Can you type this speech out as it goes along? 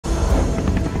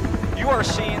You are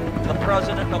seeing the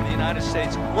President of the United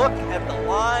States. Look at the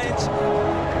lines.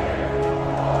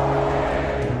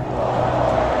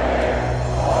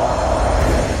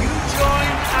 You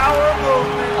join our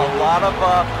movement. A lot of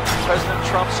President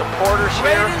Trump supporters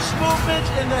here. Greatest movement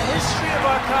in the history of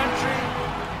our country.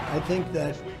 I think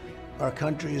that our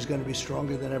country is going to be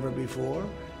stronger than ever before.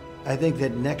 I think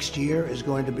that next year is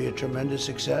going to be a tremendous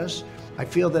success. I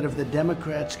feel that if the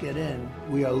Democrats get in,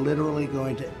 we are literally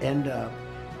going to end up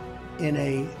in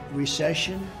a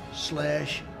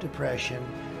recession/depression,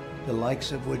 the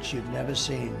likes of which you've never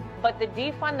seen. But the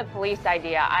defund the police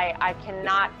idea, I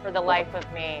cannot for the life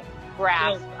of me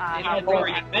grasp.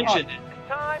 Mentioned it.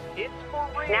 Now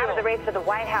to the race for the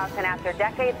White House, and after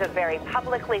decades of very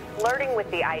publicly flirting with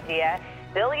the idea,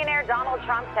 billionaire Donald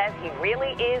Trump says he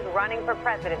really is running for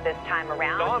president this time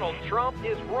around. Donald Trump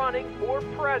is running for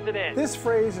president. This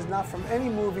phrase is not from any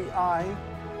movie I,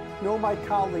 nor my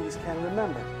colleagues can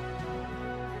remember.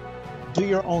 Do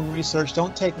your own research.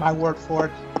 Don't take my word for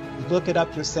it. Look it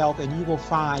up yourself, and you will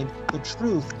find the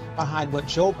truth behind what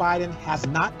Joe Biden has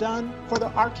not done for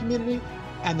our community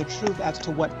and the truth as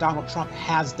to what Donald Trump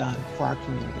has done for our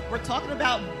community. We're talking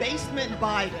about basement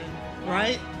Biden,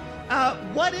 right?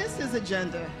 What is his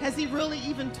agenda? Has he really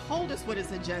even told us what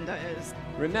his agenda is?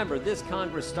 Remember, this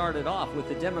Congress started off with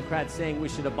the Democrats saying we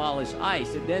should abolish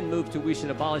ICE. It then moved to we should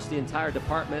abolish the entire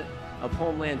Department of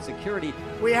Homeland Security.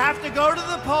 We have to go to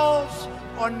the polls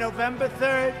on November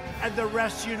 3rd, and the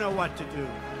rest you know what to do.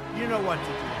 You know what to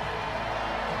do.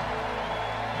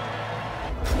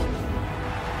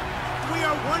 We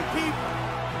are one people,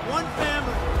 one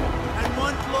family, and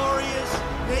one glorious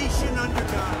nation under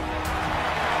God.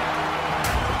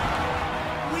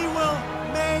 We will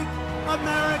make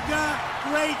America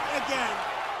great again.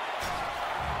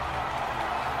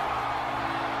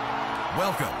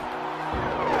 Welcome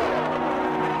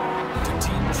to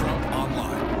Team Trump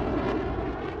Online.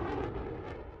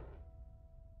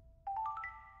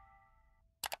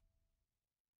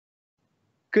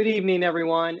 Good evening,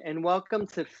 everyone, and welcome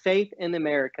to Faith in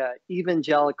America,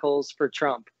 Evangelicals for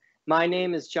Trump. My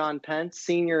name is John Pence,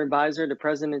 Senior Advisor to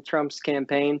President Trump's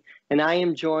campaign, and I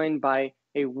am joined by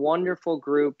a wonderful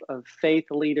group of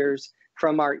faith leaders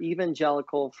from our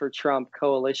Evangelical for Trump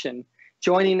coalition.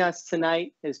 Joining us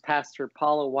tonight is Pastor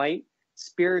Paula White,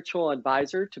 Spiritual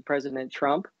Advisor to President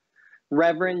Trump,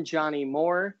 Reverend Johnnie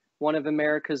Moore, one of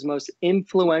America's most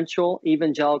influential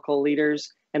evangelical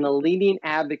leaders and a leading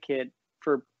advocate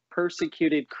for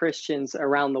persecuted Christians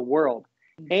around the world,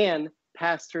 and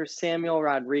Pastor Samuel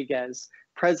Rodriguez,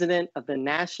 President of the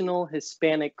National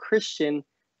Hispanic Christian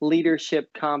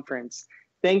Leadership Conference.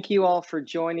 Thank you all for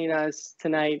joining us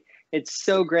tonight. It's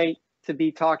so great to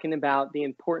be talking about the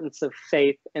importance of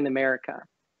faith in America.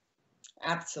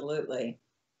 Absolutely.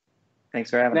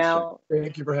 Thanks for having us.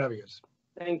 Thank you for having us.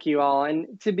 Thank you all.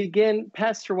 And to begin,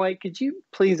 Pastor White, could you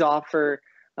please offer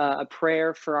a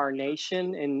prayer for our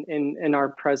nation and our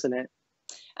president?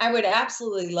 I would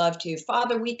absolutely love to.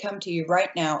 Father, we come to you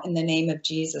right now in the name of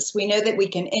Jesus. We know that we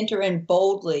can enter in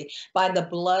boldly by the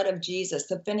blood of Jesus,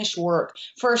 the finished work.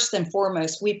 First and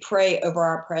foremost, we pray over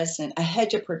our president, a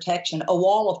hedge of protection, a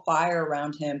wall of fire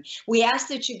around him. We ask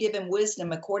that you give him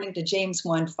wisdom according to James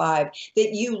 1:5,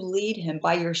 that you lead him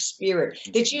by your spirit,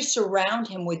 that you surround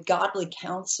him with godly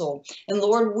counsel. And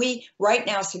Lord, we right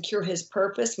now secure his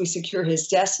purpose, we secure his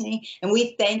destiny, and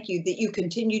we thank you that you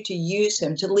continue to use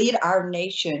him to lead our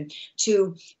nation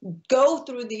to go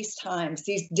through these times,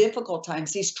 these difficult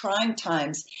times, these trying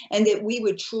times, and that we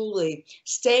would truly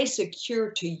stay secure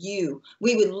to you.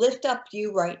 We would lift up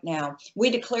you right now. We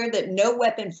declare that no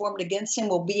weapon formed against him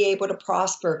will be able to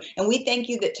prosper. And we thank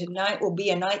you that tonight will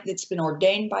be a night that's been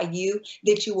ordained by you,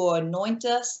 that you will anoint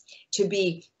us to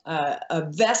be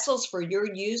vessels for your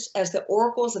use as the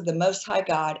oracles of the Most High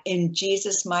God. In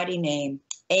Jesus' mighty name,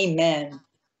 amen.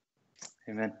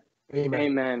 Amen. Amen.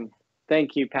 Amen.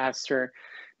 Thank you, Pastor.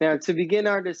 Now, to begin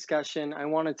our discussion, I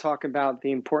want to talk about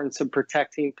the importance of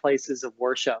protecting places of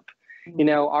worship. You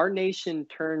know, our nation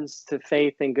turns to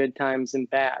faith in good times and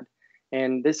bad,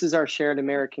 and this is our shared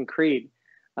American creed.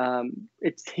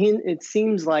 It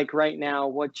seems like right now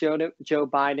what Joe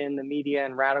Biden, the media,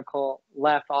 and radical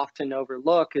left often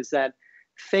overlook is that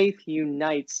faith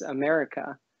unites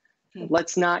America.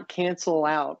 Let's not cancel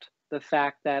out the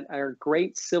fact that our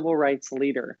great civil rights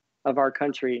leader of our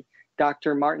country,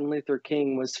 Dr. Martin Luther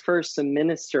King, was first a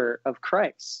minister of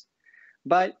Christ.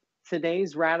 But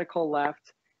today's radical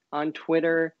left on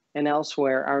Twitter and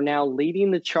elsewhere are now leading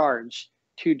the charge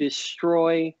to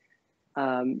destroy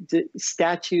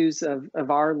statues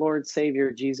of our Lord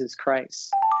Savior, Jesus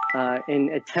Christ, and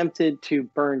attempted to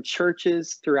burn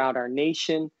churches throughout our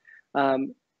nation.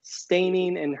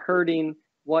 staining and hurting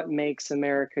what makes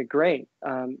America great,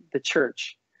 the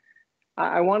church.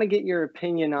 I want to get your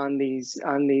opinion on these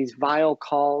vile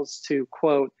calls to,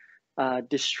 quote,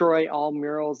 destroy all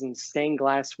murals and stained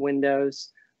glass windows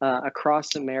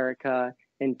across America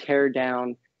and tear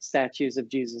down statues of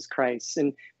Jesus Christ.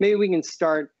 And maybe we can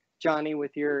start, Johnnie,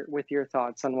 with your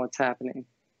thoughts on what's happening.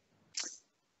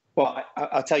 Well,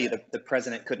 I'll tell you, the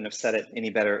president couldn't have said it any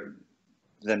better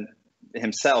than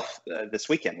himself this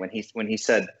weekend when he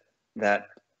said that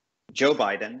Joe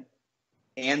Biden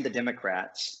and the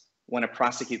Democrats want to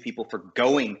prosecute people for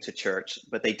going to church,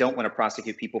 but they don't want to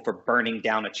prosecute people for burning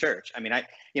down a church. I mean,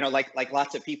 like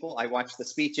lots of people, I watched the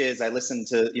speeches, I listened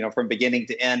to, from beginning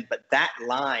to end, but that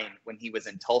line when he was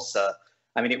in Tulsa,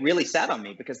 I mean, it really sat on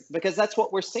me because that's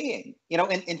what we're seeing,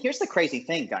 and here's the crazy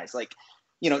thing, guys, like,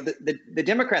 the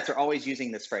Democrats are always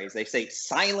using this phrase. They say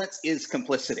silence is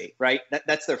complicity, right?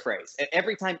 That's their phrase.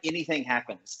 Every time anything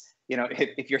happens,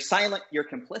 if you're silent, you're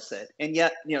complicit. And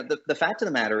yet, the fact of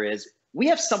the matter is we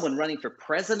have someone running for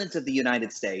president of the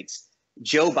United States,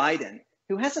 Joe Biden,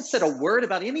 who hasn't said a word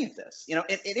about any of this. And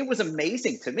it was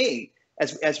amazing to me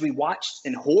as we watched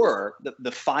in horror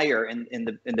the fire in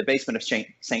the basement of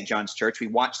St. John's Church. We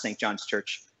watched St. John's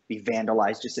Church be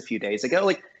vandalized just a few days ago.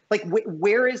 Like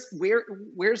where's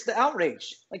the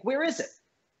outrage? Like, where is it?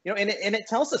 And it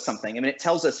tells us something. I mean, it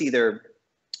tells us either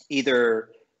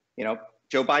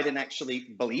Joe Biden actually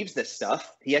believes this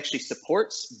stuff. He actually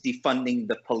supports defunding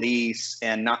the police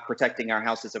and not protecting our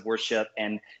houses of worship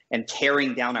and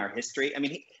tearing down our history. I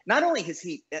mean, not only has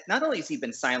he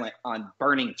been silent on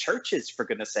burning churches, for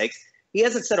goodness sakes, he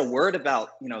hasn't said a word about,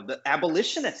 the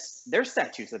abolitionists, their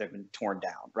statues that have been torn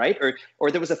down, right?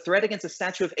 Or there was a threat against a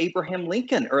statue of Abraham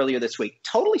Lincoln earlier this week,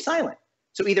 totally silent.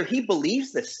 So either he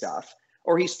believes this stuff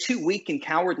or he's too weak and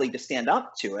cowardly to stand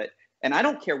up to it. And I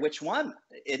don't care which one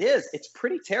it is. It's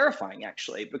pretty terrifying,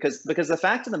 actually, because the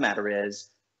fact of the matter is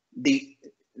the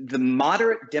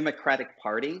moderate Democratic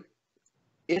Party,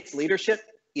 its leadership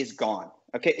is gone.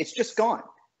 Okay, it's just gone.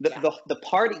 The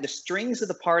party, the strings of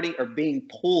the party are being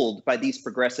pulled by these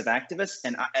progressive activists.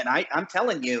 And I'm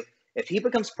telling you, if he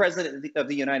becomes president of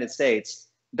the United States,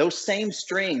 those same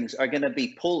strings are going to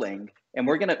be pulling. And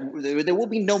there will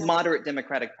be no moderate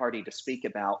Democratic Party to speak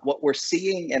about. What we're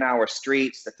seeing in our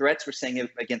streets, the threats we're seeing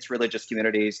against religious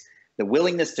communities, the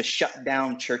willingness to shut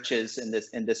down churches in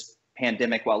this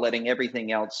pandemic while letting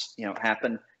everything else,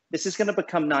 happen. This is going to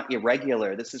become not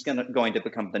irregular. This is going to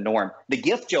become the norm. The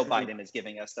gift Joe Biden is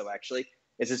giving us, though, actually,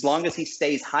 is as long as he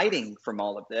stays hiding from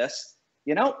all of this,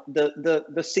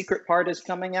 the secret part is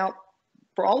coming out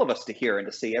for all of us to hear and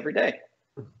to see every day.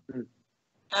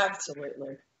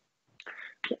 Absolutely.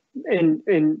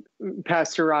 And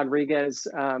Pastor Rodriguez,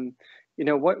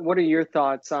 what are your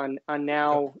thoughts on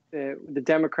now the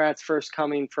Democrats first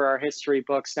coming for our history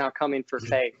books, now coming for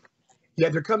faith? Yeah,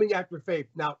 they're coming after faith.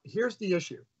 Now, here's the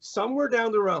issue. Somewhere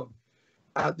down the road,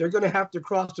 they're going to have to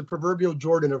cross the proverbial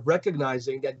Jordan of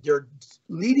recognizing that their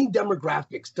leading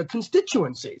demographics, the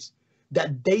constituencies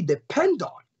that they depend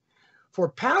on for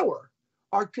power,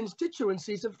 are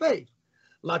constituencies of faith.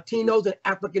 Latinos and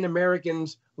African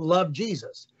Americans love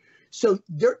Jesus. So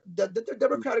the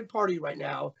Democratic Party right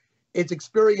now is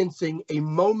experiencing a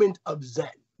moment of Zen.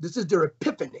 This is their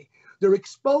epiphany. They're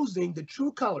exposing the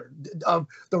true color of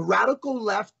the radical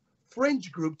left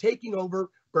fringe group taking over,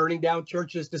 burning down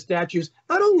churches, the statues.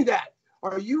 Not only that,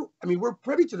 we're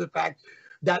privy to the fact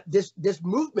that this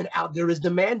movement out there is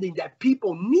demanding that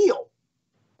people kneel,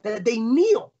 that they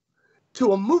kneel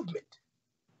to a movement.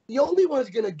 The only one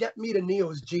who's going to get me to kneel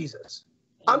is Jesus.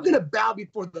 I'm going to bow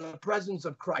before the presence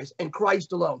of Christ and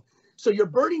Christ alone. So you're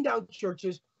burning down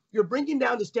churches. You're bringing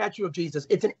down the statue of Jesus.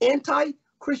 It's an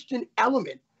anti-Christian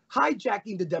element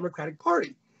hijacking the Democratic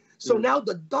Party. So now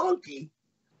the donkey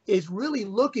is really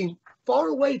looking far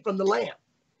away from the lamb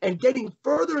and getting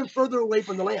further and further away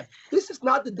from the lamb. This is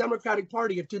not the Democratic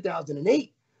Party of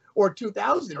 2008 or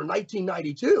 2000 or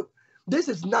 1992. This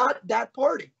is not that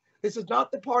party. This is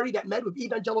not the party that met with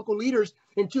evangelical leaders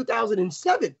in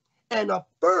 2007 and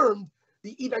affirmed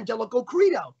the evangelical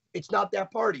credo. It's not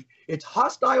that party. It's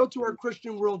hostile to our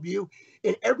Christian worldview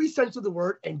in every sense of the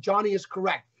word, and Johnnie is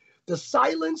correct. The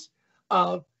silence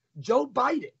of Joe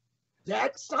Biden,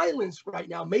 that silence right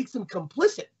now makes him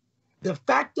complicit, de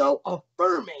facto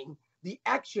affirming the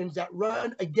actions that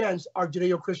run against our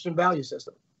Judeo-Christian value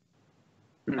system.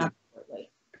 Absolutely.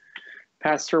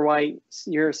 Pastor White,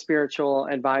 you're a spiritual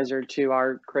advisor to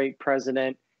our great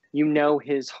president. You know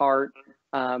his heart.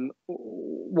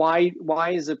 Why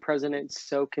is the president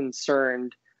so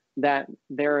concerned that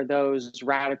there are those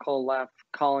radical left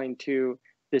calling to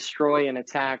destroy and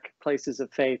attack places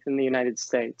of faith in the United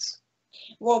States?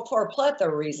 Well, for a plethora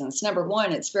of reasons. Number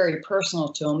one, it's very personal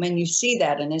to him, and you see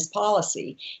that in his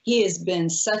policy. He has been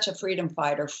such a freedom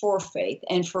fighter for faith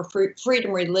and for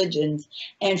freedom religions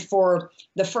and for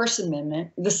the First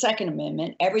Amendment, the Second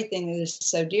Amendment, everything that is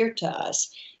so dear to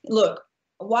us. Look,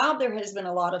 while there has been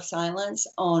a lot of silence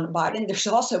on Biden, there's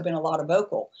also been a lot of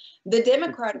vocal. The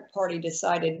Democratic Party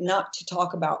decided not to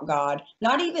talk about God,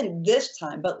 not even this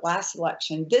time, but last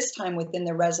election. This time within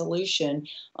the resolution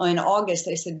in August,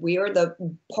 they said, we are the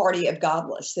party of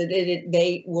godless, that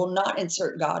they will not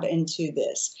insert God into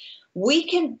this. We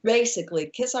can basically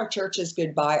kiss our churches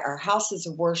goodbye, our houses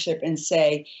of worship, and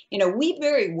say, you know, we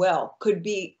very well could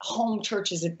be home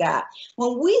churches at that.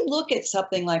 When we look at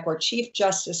something like our Chief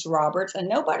Justice Roberts, and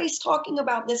nobody's talking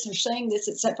about this or saying this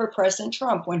except for President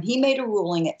Trump, when he made a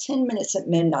ruling at 10 minutes at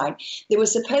midnight, there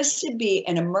was supposed to be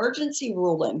an emergency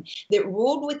ruling that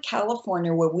ruled with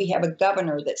California, where we have a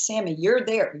governor that, Sammy, you're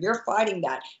there, you're fighting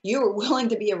that. You were willing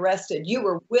to be arrested. You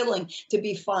were willing to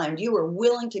be fined. You were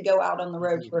willing to go out on the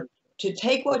road to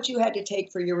take what you had to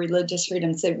take for your religious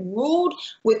freedoms, that ruled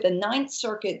with the Ninth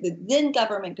Circuit, that then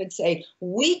government could say,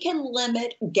 we can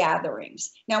limit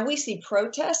gatherings. Now we see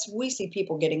protests, we see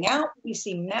people getting out, we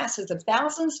see masses of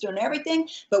thousands doing everything,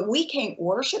 but we can't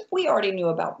worship. We already knew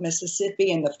about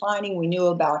Mississippi and the fining. We knew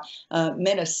about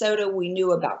Minnesota. We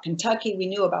knew about Kentucky. We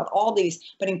knew about all these.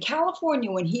 But in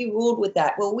California, when he ruled with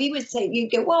that, well, we would say, you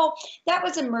go, well, that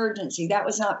was emergency. That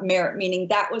was not merit, meaning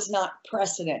that was not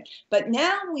precedent. But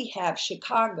now we have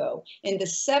Chicago in the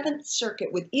Seventh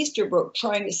Circuit with Easterbrook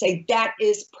trying to say that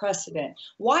is precedent.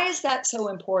 Why is that so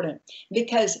important?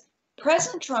 Because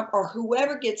President Trump or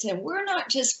whoever gets in, we're not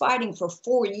just fighting for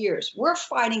 4 years. We're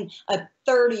fighting a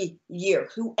 30-year.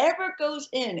 Whoever goes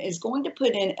in is going to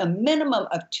put in a minimum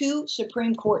of 2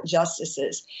 Supreme Court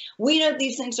justices. We know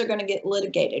these things are going to get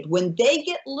litigated. When they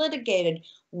get litigated,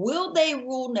 will they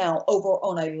rule now over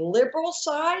on a liberal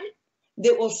side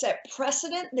that will set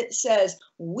precedent that says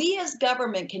we as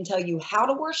government can tell you how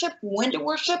to worship, when to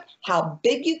worship, how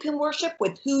big you can worship,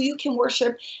 with who you can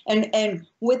worship, and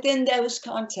within those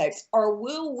contexts? Or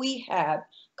will we have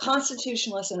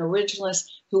constitutionalists and originalists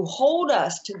who hold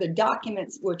us to the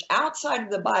documents which outside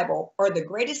of the Bible are the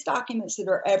greatest documents that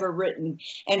are ever written,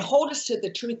 and hold us to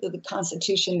the truth of the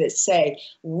Constitution that say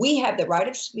we have the right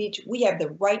of speech, we have the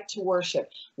right to worship.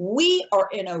 We are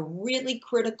in a really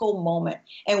critical moment,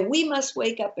 and we must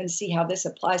wake up and see how this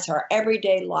applies to our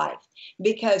everyday life.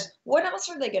 Because what else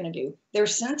are they going to do? They're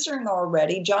censoring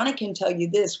already. Johnnie can tell you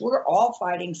this. We're all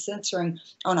fighting censoring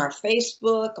on our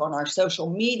Facebook, on our social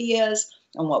medias,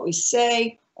 on what we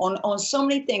say, on so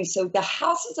many things. So the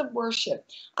houses of worship,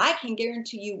 I can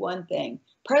guarantee you one thing.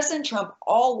 President Trump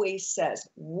always says,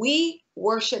 we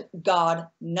worship God,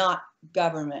 not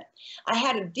government. I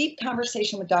had a deep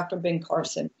conversation with Dr. Ben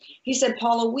Carson. He said,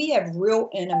 Paula, we have real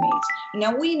enemies.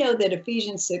 Now, we know that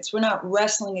Ephesians 6, we're not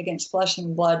wrestling against flesh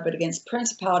and blood, but against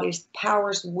principalities,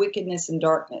 powers, wickedness, and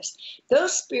darkness.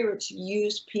 Those spirits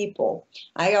use people.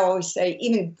 I always say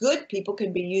even good people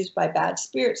can be used by bad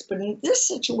spirits. But in this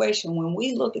situation, when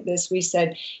we look at this, we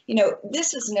said, you know,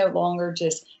 this is no longer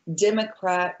just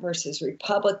Democrat versus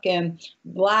Republican,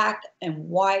 black and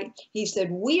white. He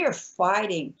said, we are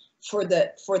fighting for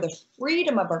the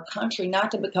freedom of our country not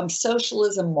to become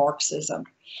socialism, Marxism.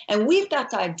 And we've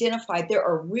got to identify there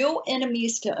are real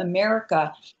enemies to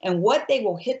America, and what they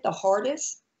will hit the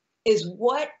hardest is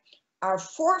what our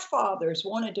forefathers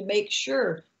wanted to make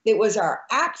sure that was our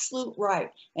absolute right,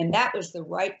 and that was the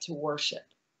right to worship.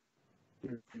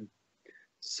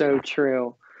 So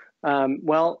true.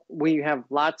 Well, we have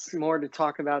lots more to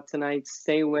talk about tonight.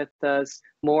 Stay with us.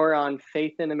 More on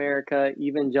Faith in America,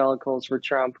 Evangelicals for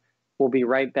Trump. We'll be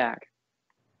right back.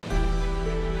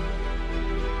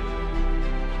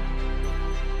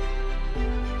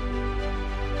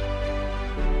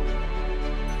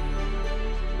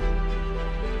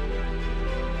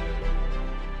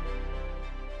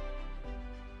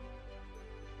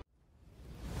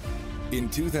 In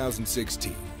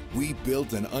 2016, we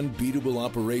built an unbeatable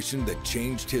operation that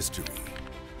changed history.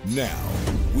 Now,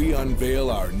 we unveil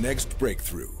our next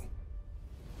breakthrough.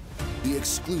 The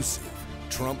exclusive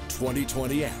Trump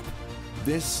 2020 app.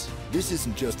 This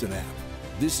isn't just an app.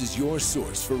 This is your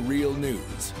source for real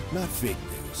news, not fake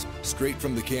news. Straight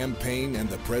from the campaign and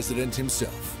the president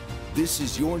himself. This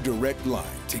is your direct line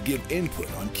to give input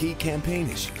on key campaign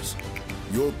issues.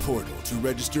 Your portal to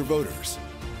register voters.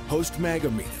 Host MAGA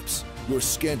meetups. Your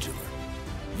scheduler.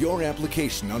 Your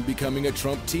application on becoming a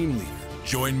Trump team leader.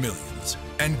 Join millions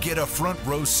and get a front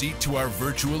row seat to our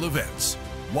virtual events.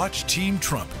 Watch Team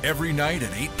Trump every night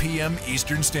at 8 p.m.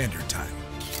 Eastern Standard Time.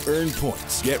 Earn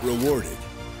points, get rewarded,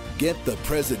 get the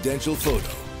presidential photo.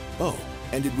 Oh,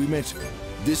 and did we mention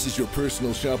this is your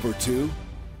personal shopper too?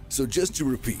 So just to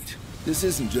repeat, this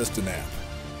isn't just an app.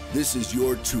 This is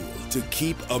your tool to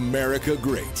keep America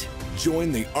great.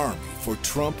 Join the Army for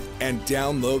Trump and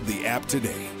download the app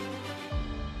today.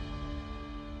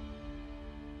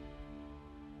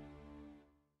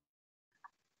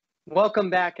 Welcome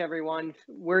back, everyone.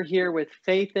 We're here with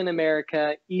Faith in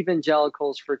America,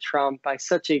 Evangelicals for Trump, by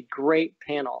such a great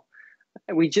panel.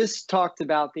 We just talked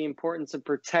about the importance of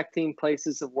protecting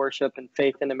places of worship and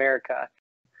faith in America.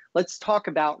 Let's talk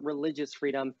about religious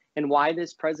freedom and why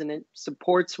this president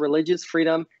supports religious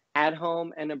freedom at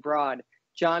home and abroad.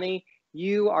 Johnnie,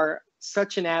 you are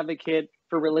such an advocate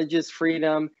for religious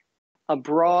freedom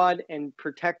abroad and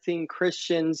protecting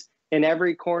Christians in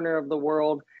every corner of the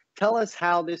world. Tell us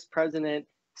how this president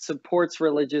supports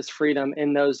religious freedom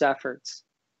in those efforts.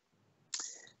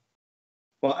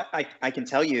 Well, I can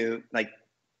tell you, like,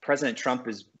 President Trump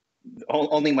is, the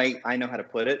only way I know how to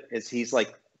put it is he's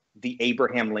like the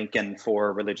Abraham Lincoln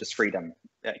for religious freedom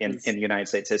in the United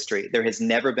States history. There has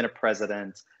never been a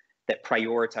president that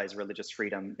prioritized religious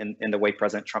freedom in the way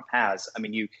President Trump has. I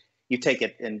mean, you take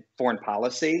it in foreign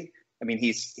policy. I mean, he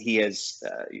is,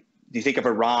 you think of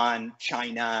Iran,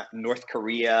 China, North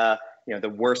Korea, the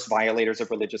worst violators of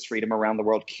religious freedom around the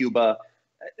world, Cuba.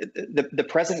 The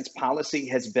president's policy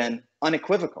has been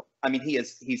unequivocal. I mean,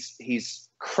 he's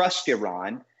crushed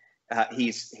Iran.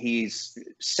 He's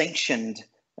sanctioned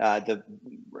the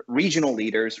regional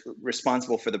leaders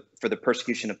responsible for the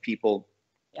persecution of people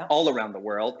all around the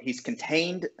world. He's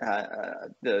contained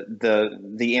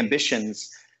the ambitions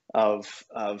of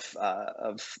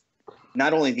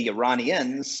not only the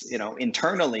Iranians,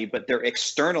 internally, but their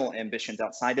external ambitions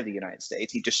outside of the United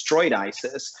States. He destroyed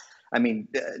ISIS. I mean,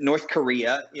 North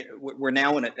Korea, we're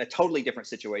now in a totally different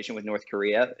situation with North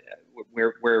Korea,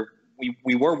 where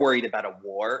we were worried about a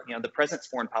war. The president's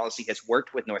foreign policy has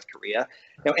worked with North Korea.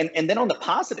 And then on the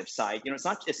positive side,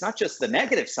 it's not just the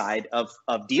negative side of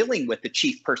dealing with the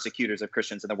chief persecutors of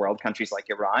Christians in the world, countries like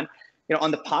Iran.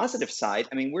 On the positive side,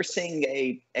 I mean, we're seeing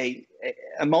a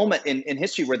moment in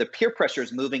history where the peer pressure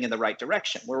is moving in the right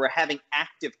direction, where we're having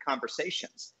active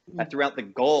conversations throughout the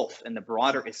Gulf and the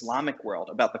broader Islamic world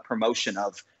about the promotion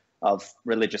of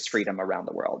religious freedom around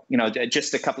the world.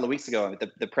 Just a couple of weeks ago,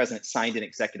 the president signed an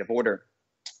executive order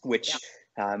which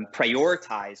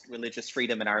prioritized religious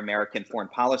freedom in our American foreign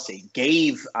policy,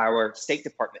 gave our State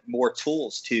Department more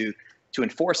tools to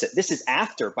enforce it. This is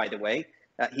after, by the way,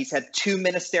 he's had 2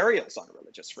 ministerials on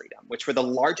religious freedom, which were the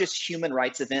largest human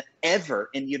rights event ever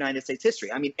in United States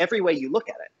history. I mean, every way you look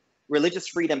at it, religious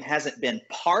freedom hasn't been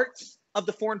part of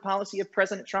the foreign policy of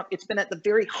President Trump. It's been at the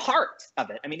very heart of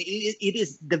it. I mean, it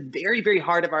is the very, very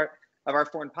heart of our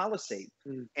foreign policy.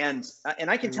 And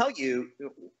I can tell you,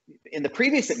 in the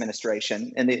previous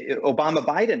administration, in the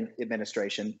Obama-Biden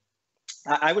administration,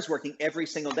 I was working every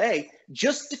single day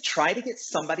just to try to get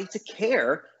somebody to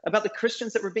care about the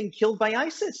Christians that were being killed by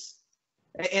ISIS.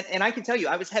 And I can tell you,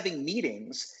 I was having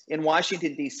meetings in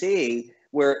Washington, D.C.,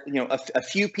 where a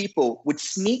few people would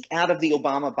sneak out of the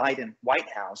Obama-Biden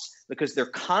White House because their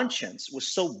conscience was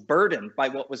so burdened by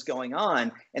what was going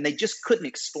on, and they just couldn't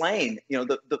explain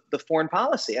the foreign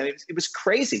policy. I mean, it was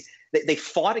crazy. They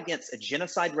fought against a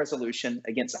genocide resolution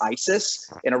against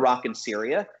ISIS in Iraq and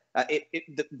Syria.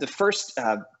 The first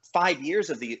 5 years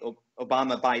of the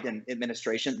Obama-Biden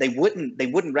administration, they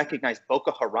wouldn't recognize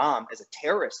Boko Haram as a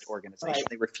terrorist organization. Right.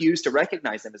 They refused to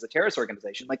recognize them as a terrorist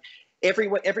organization. Like every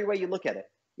way you look at it,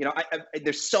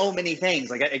 there's so many things.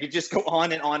 Like I could just go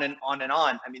on and on and on and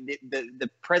on. I mean, the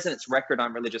president's record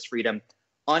on religious freedom,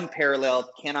 unparalleled,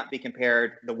 cannot be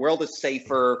compared. The world is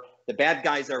safer. The bad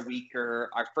guys are weaker.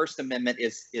 Our First Amendment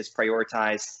is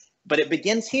prioritized, but it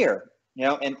begins here.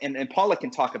 And Paula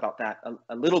can talk about that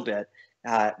a little bit.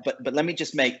 But let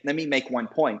me make one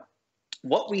point.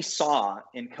 What we saw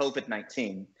in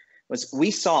COVID-19 was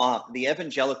we saw the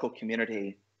evangelical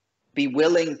community be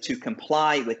willing to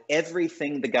comply with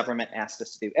everything the government asked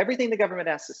us to do. Everything the government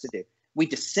asked us to do. We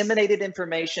disseminated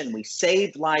information. We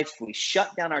saved lives. We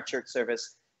shut down our church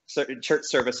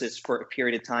services for a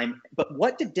period of time. But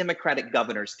what did Democratic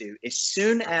governors do? As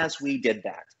soon as we did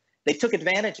that, they took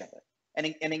advantage of it. And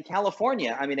in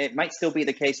California, I mean, it might still be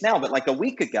the case now, but like a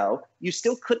week ago, you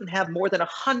still couldn't have more than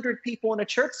 100 people in a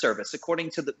church service, according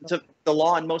to the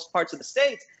law in most parts of the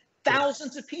states.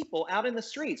 Thousands of people out in the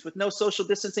streets with no social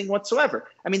distancing whatsoever.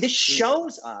 I mean, this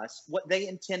shows us what they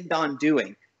intend on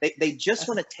doing. They just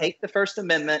want to take the First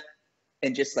Amendment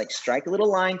and just like strike a little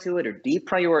line to it or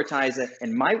deprioritize it.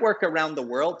 And my work around the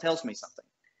world tells me something.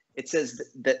 It says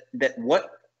that what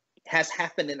has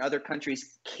happened in other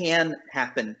countries can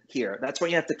happen here. That's why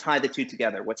you have to tie the two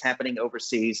together, what's happening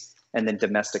overseas and then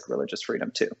domestic religious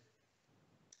freedom too.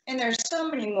 And there's so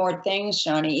many more things,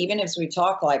 Johnnie, even as we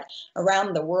talk like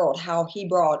around the world, how he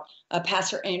brought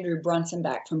Pastor Andrew Brunson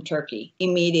back from Turkey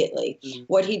immediately,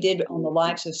 what he did on the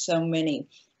lives of so many.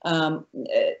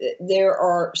 There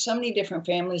are so many different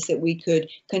families that we could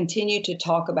continue to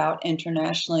talk about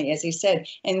internationally, as he said.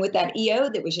 And with that EO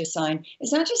that was just signed,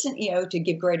 it's not just an EO to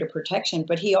give greater protection,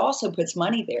 but he also puts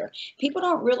money there. People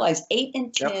don't realize 8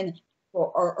 in 10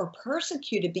 are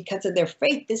persecuted because of their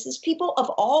faith. This is people of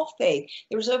all faith.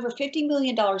 There was over $50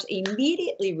 million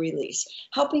immediately released,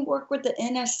 helping work with the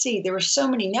NSC. There were so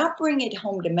many. Now bring it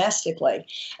home domestically.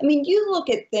 I mean, you look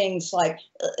at things like,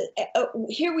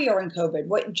 here we are in COVID,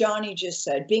 what Johnnie just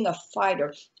said, being a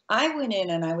fighter. I went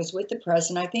in and I was with the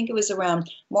president. I think it was around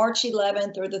March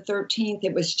 11th or the 13th.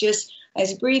 It was just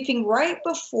as briefing right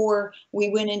before we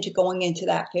went into going into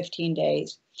that 15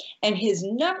 days. And his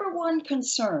number one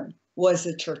concern was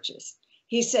the churches.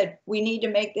 He said, we need to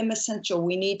make them essential.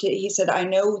 We need to, he said, I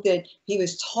know that he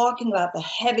was talking about the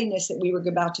heaviness that we were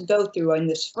about to go through in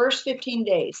this first 15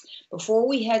 days, before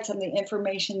we had some of the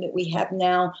information that we have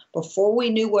now, before we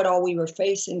knew what all we were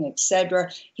facing,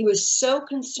 etc. He was so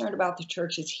concerned about the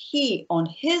churches. He, on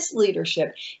his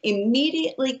leadership,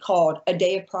 immediately called a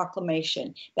day of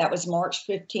proclamation. That was March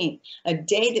 15th, a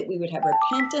day that we would have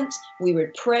repentance, we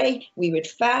would pray, we would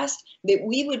fast, that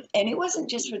we would, and it wasn't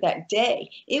just for that day,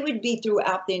 it would be throughout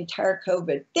the entire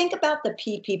COVID. Think about the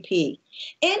PPP.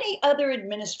 Any other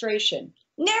administration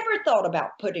never thought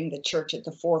about putting the church at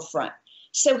the forefront.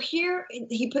 So here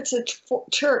he puts the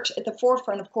church at the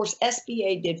forefront. Of course,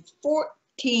 SBA did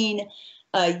 14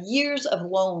 years of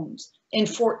loans in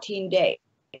 14 days.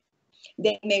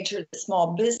 They made sure that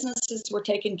small businesses were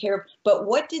taken care of. But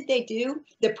what did they do?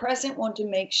 The president wanted to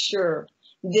make sure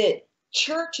that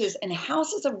churches and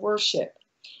houses of worship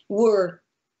were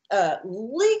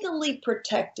legally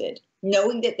protected,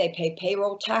 knowing that they pay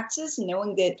payroll taxes,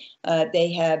 knowing that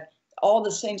they have all the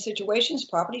same situations,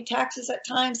 property taxes at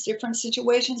times, different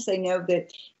situations. They know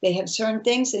that they have certain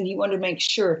things, and he wanted to make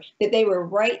sure that they were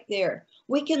right there.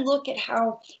 We can look at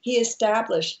how he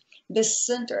established the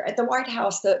center at the White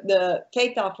House. The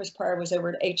faith office prior was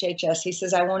over at HHS. He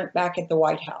says, I want it back at the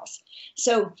White House.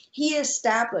 So he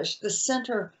established the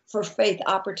Center for Faith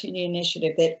Opportunity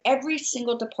Initiative, that every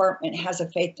single department has a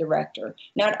faith director.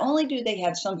 Not only do they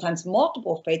have sometimes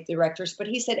multiple faith directors, but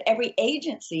he said every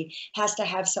agency has to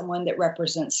have someone that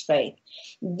represents faith.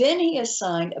 Then he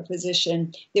assigned a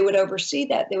position that would oversee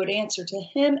that. They would answer to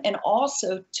him and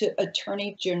also to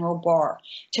Attorney General Barr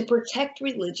to protect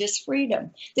religious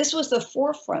freedom. This was the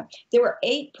forefront. There were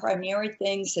 8 primary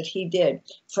things that he did,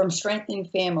 from strengthening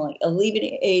family,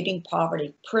 alleviating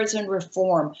poverty, prison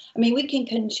reform. I mean, we can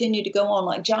continue to go on.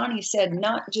 Like Johnnie said,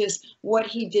 not just what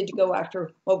he did to go after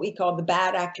what we call the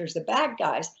bad actors, the bad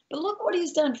guys, but look what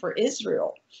he's done for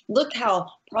Israel. Look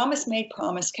how promise made,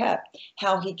 promise kept,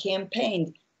 how he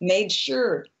campaigned, made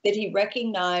sure that he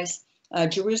recognized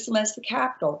Jerusalem as the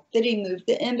capital, that he moved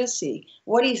the embassy,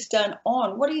 what he's done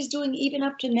on, what he's doing even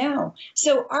up to now.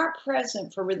 So our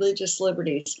president for religious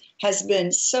liberties has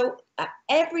been so,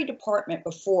 every department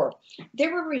before,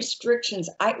 there were restrictions.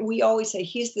 We always say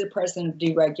he's the president of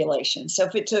deregulation. So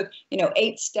if it took,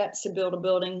 8 steps to build a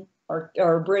building or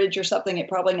a bridge or something, it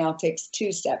probably now takes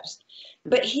 2 steps.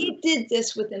 But he did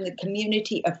this within the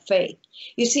community of faith.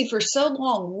 You see, for so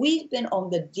long, we've been on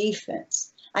the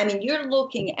defense. I mean, you're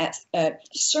looking at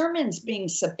sermons being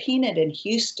subpoenaed in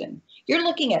Houston. You're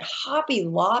looking at Hobby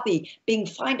Lobby being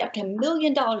fined up to $1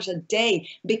 million a day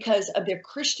because of their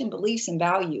Christian beliefs and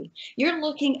value. You're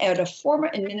looking at a former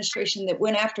administration that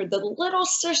went after the little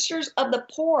sisters of the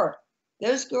poor.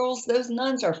 Those girls, those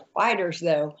nuns are fighters,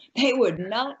 though. They would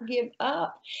not give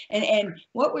up. And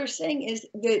what we're saying is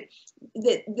that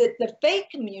the faith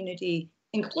community,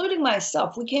 including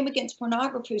myself, we came against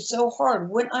pornography so hard,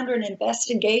 went under an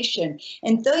investigation,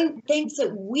 and things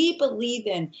that we believe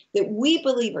in, that we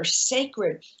believe are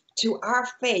sacred to our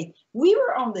faith, we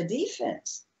were on the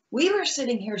defense. We were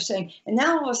sitting here saying, and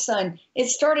now all of a sudden, it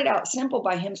started out simple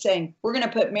by him saying, we're going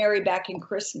to put Mary back in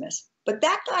Christmas. But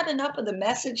that got enough of the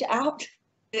message out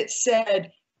that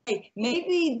said, hey,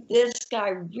 maybe this guy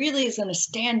really is going to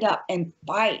stand up and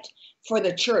fight for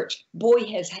the church. Boy,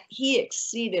 has he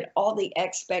exceeded all the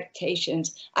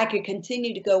expectations. I could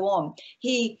continue to go on.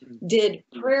 He did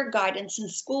prayer guidance in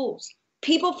schools.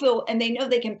 People feel, and they know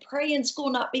they can pray in school,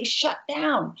 not be shut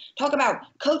down. Talk about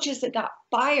coaches that got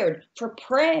fired for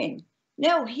praying.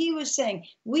 No, he was saying,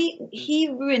 when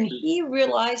he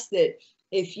realized that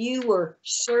if you were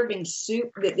serving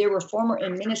soup, that there were former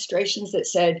administrations that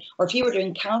said, or if you were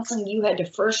doing counseling, you had to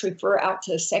first refer out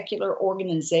to a secular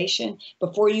organization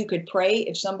before you could pray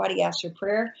if somebody asked for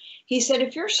prayer. He said,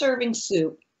 if you're serving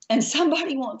soup and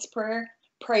somebody wants prayer,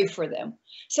 pray for them.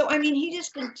 So, I mean, he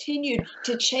just continued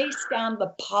to chase down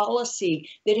the policy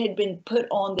that had been put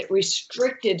on that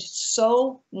restricted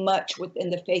so much within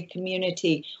the faith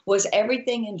community. Was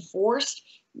everything enforced?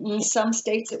 In some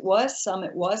states it was, some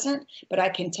it wasn't. But I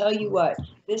can tell you what,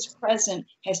 this president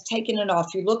has taken it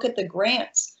off. You look at the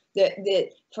grants that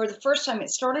for the first time it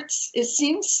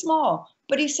seems small,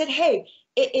 but he said, hey,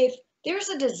 if there's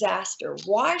a disaster,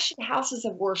 why should houses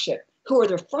of worship, who are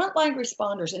the frontline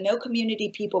responders and know community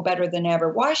people better than ever,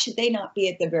 why should they not be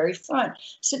at the very front?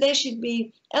 So they should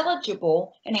be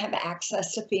eligible and have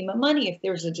access to FEMA money if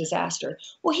there's a disaster.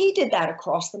 Well, he did that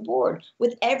across the board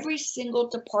with every single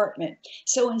department.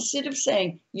 So instead of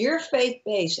saying you're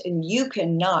faith-based and you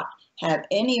cannot have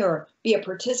any or be a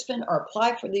participant or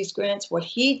apply for these grants, what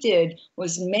he did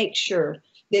was make sure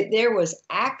that there was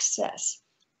access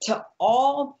to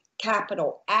all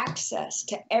capital, access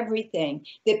to everything,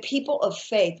 that people of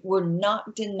faith were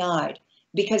not denied,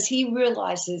 because he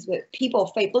realizes that people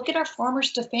of faith, look at our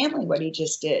Farmers to Family, what he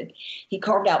just did. He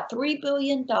carved out $3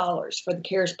 billion for the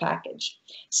CARES package.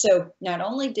 So not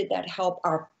only did that help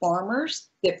our farmers,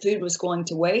 that food was going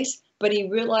to waste, but he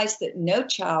realized that no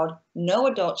child, no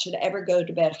adult should ever go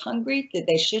to bed hungry, that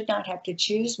they should not have to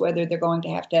choose whether they're going to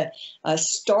have to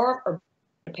starve or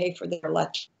pay for their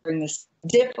lunch during this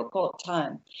difficult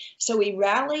time. So he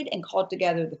rallied and called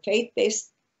together the faith-based,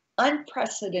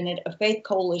 unprecedented, a faith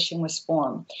coalition was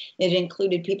formed. It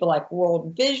included people like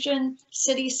World Vision,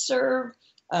 City Serve,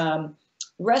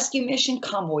 Rescue Mission,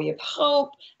 Convoy of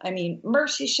Hope,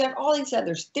 Mercy Chef, all these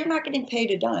others. They're not getting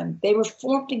paid a dime. They were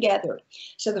formed together.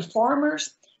 So the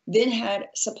farmers then had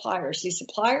suppliers. These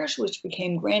suppliers, which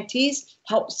became grantees,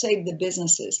 helped save the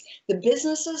businesses. The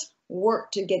businesses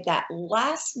worked to get that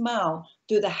last mile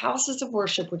through the houses of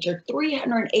worship, which are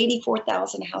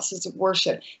 384,000 houses of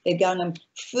worship. They've gotten them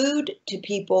food to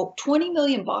people, 20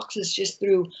 million boxes just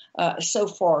through so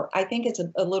far. I think it's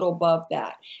a little above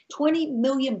that. 20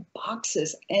 million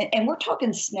boxes. And we're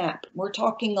talking SNAP. We're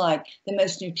talking like the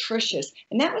most nutritious.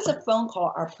 And that was a phone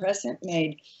call our president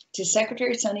made to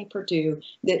Secretary Sonny Perdue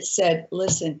that said,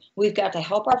 listen, we've got to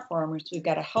help our farmers. We've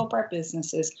got to help our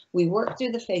businesses. We work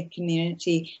through the faith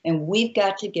community, and we've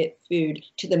got to get food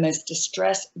to the most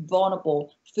distressed,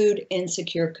 vulnerable, food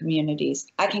insecure communities.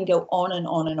 I can go on and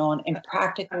on and on in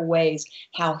practical ways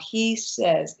how he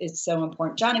says it's so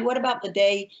important. Johnnie, what about the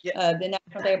day, the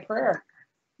National Day of Prayer?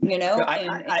 You know,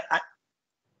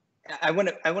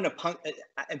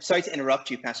 I'm sorry to interrupt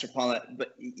you, Pastor Paula,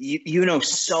 but you know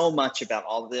so much about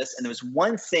all of this. And there was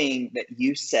one thing that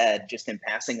you said just in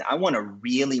passing. I want to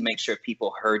really make sure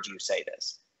people heard you say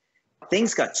this.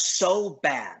 Things got so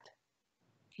bad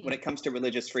when it comes to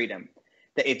religious freedom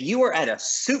that if you were at a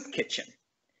soup kitchen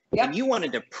and you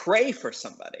wanted to pray for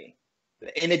somebody,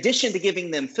 in addition to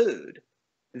giving them food,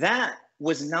 that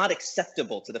was not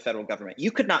acceptable to the federal government.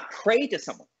 You could not pray to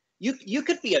someone. You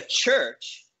could be a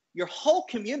church. Your whole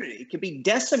community could be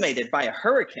decimated by a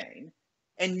hurricane,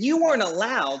 and you weren't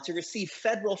allowed to receive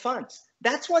federal funds.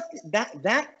 That's what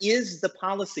that is the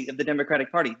policy of the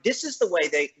Democratic Party. This is the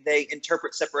way they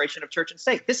interpret separation of church and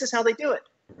state. This is how they do it.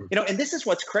 You know, and this is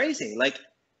what's crazy. Like,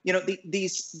 you know,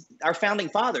 these our founding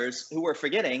fathers who we're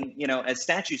forgetting, you know, as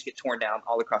statues get torn down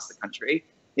all across the country,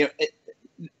 you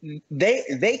know,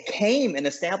 they came and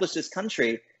established this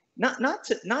country not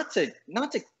to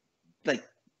like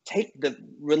take the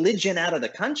religion out of the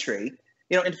country.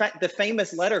 You know, in fact, the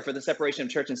famous letter for the separation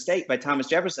of church and state by Thomas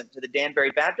Jefferson to the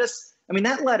Danbury Baptists, I mean,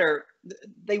 that letter,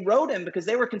 they wrote him because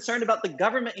they were concerned about the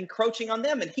government encroaching on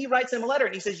them. And he writes him a letter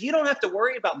and he says, you don't have to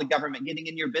worry about the government getting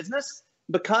in your business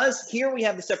because here we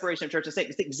have the separation of church and state.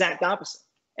 It's the exact opposite.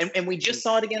 And we just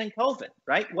saw it again in COVID,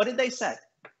 right? What did they say?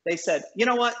 They said, you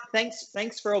know what?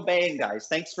 Thanks for obeying, guys.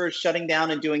 Thanks for shutting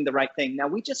down and doing the right thing. Now,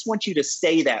 we just want you to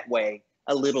stay that way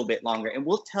a little bit longer, and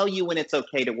we'll tell you when it's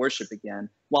okay to worship again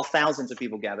while thousands of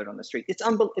people gathered on the street. It's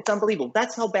unbelievable.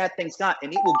 That's how bad things got,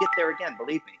 and it will get there again,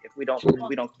 believe me, if we don't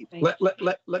keep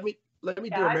let me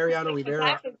do a Mariano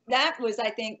Rivera. That was,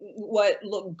 I think, what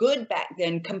looked good back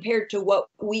then compared to what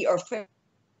we are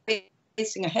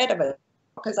facing ahead of us,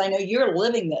 because I know you're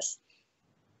living this.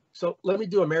 So let me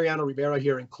do a Mariano Rivera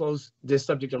here and close this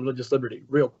subject on religious liberty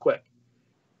real quick.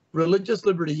 Religious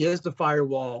liberty is the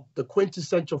firewall, the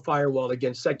quintessential firewall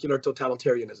against secular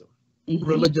totalitarianism. Mm-hmm.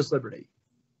 Religious liberty.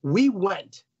 We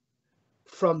went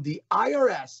from the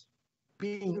IRS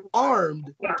being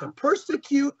armed to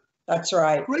persecute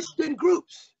Christian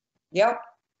groups Yep.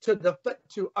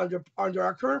 Under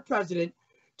our current president,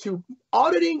 to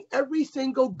auditing every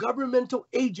single governmental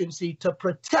agency to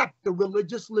protect the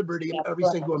religious liberty of every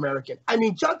single American. I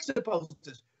mean, juxtapose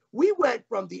this. We went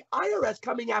from the IRS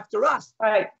coming after us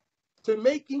to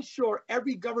making sure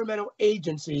every governmental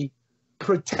agency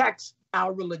protects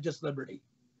our religious liberty.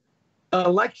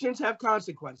 Elections have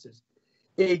consequences.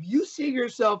 If you see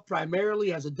yourself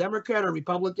primarily as a Democrat or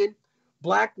Republican,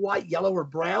 black, white, yellow, or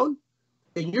brown,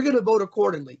 then you're going to vote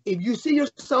accordingly. If you see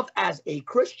yourself as a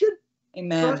Christian,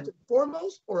 first and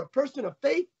foremost, or a person of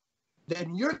faith,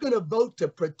 then you're going to vote to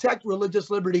protect religious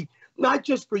liberty, not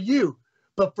just for you,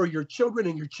 but for your children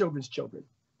and your children's children.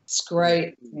 It's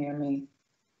great, Sammy.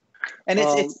 And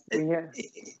Joe,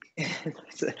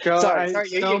 sorry, so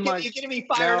you're getting me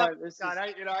fired up.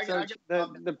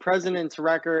 The president's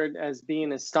record as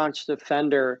being a staunch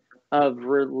defender of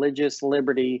religious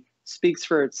liberty speaks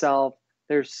for itself.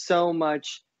 There's so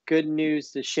much good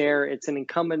news to share. It's an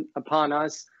incumbent upon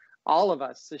us, all of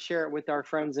us, to share it with our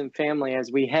friends and family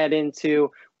as we head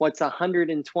into what's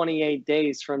 128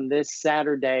 days from this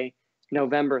Saturday,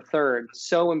 November 3rd.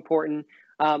 So important.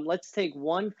 Let's take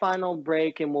one final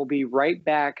break and we'll be right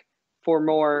back for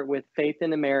more with Faith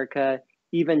in America,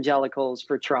 Evangelicals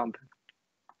for Trump.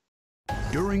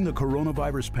 During the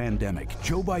coronavirus pandemic,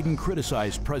 Joe Biden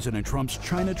criticized President Trump's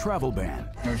China travel ban.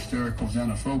 Hysterical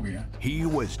xenophobia. He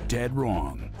was dead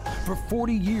wrong. For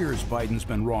 40 years, Biden's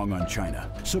been wrong on China,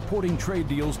 supporting trade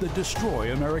deals that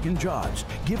destroy American jobs,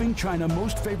 giving China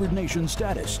most favored nation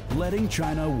status, letting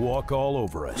China walk all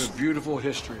over us. The beautiful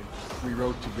history we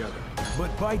wrote together.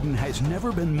 But Biden has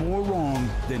never been more wrong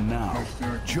than now.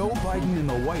 Joe Biden in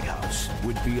the White House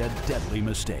would be a deadly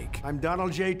mistake. I'm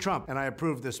Donald J. Trump, and I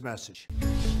approve this message.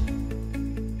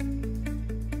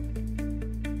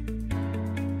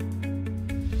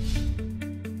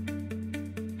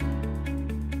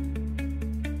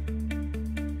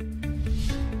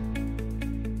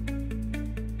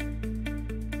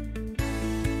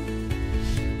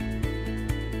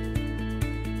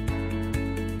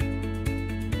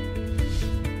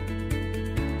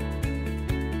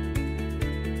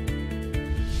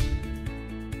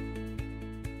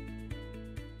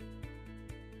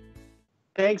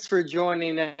 Thanks for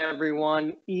joining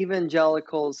everyone,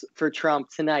 Evangelicals for Trump,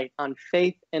 tonight on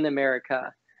Faith in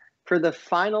America. For the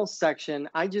final section,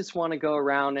 I just want to go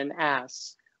around and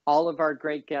ask all of our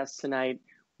great guests tonight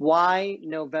why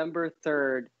November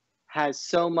 3rd has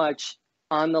so much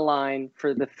on the line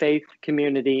for the faith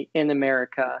community in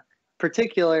America,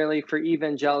 particularly for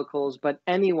evangelicals, but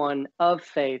anyone of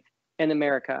faith in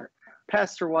America.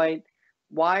 Pastor White,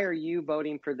 why are you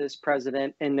voting for this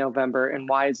president in November, and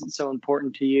why is it so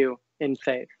important to you in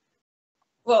faith?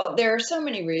 Well, there are so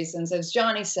many reasons. As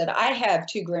Johnnie said, I have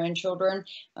 2 grandchildren.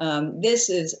 This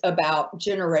is about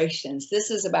generations. This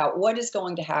is about what is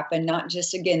going to happen, not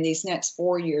just, again, these next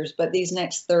 4 years, but these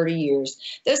next 30 years.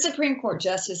 Those Supreme Court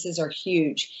justices are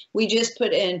huge.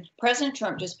 President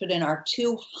Trump just put in our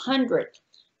 200th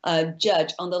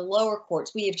judge on the lower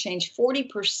courts. We have changed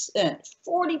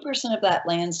 40% of that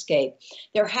landscape.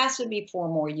 There has to be 4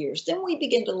 more years. Then we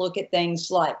begin to look at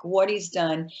things like what he's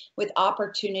done with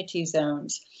opportunity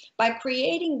zones. By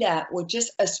creating that with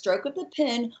just a stroke of the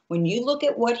pen, when you look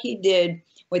at what he did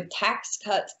with tax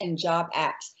cuts and job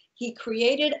acts, he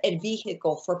created a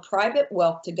vehicle for private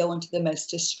wealth to go into the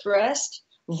most distressed,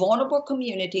 vulnerable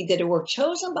community that were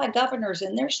chosen by governors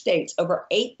in their states, over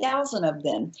 8,000 of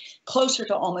them, closer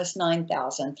to almost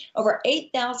 9,000. Over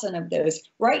 8,000 of those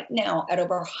right now at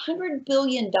over $100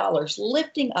 billion,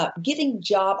 lifting up, giving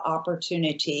job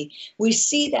opportunity. We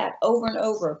see that over and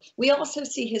over. We also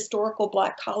see historical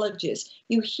Black colleges.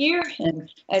 You hear him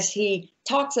as he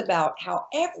talks about how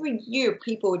every year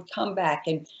people would come back,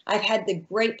 and I've had the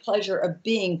great pleasure of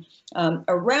being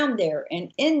around there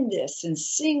and in this and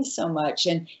seeing so much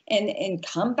and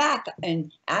come back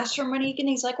and ask for money again.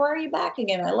 He's like, why are you back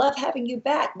again? I love having you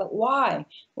back, but why?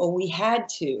 Well, we had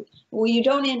to. Well, you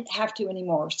don't have to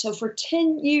anymore. So for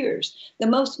 10 years, the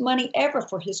most money ever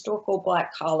for historical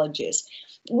Black colleges.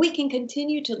 We can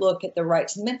continue to look at the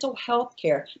rights, mental health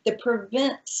care that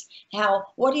prevents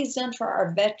what he's done for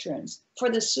our veterans, for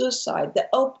the suicide, the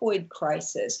opioid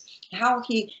crisis, how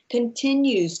he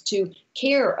continues to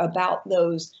care about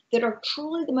those that are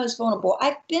truly the most vulnerable.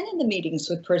 I've been in the meetings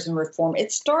with prison reform.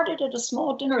 It started at a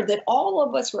small dinner that all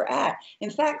of us were at.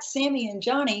 In fact, Sammy and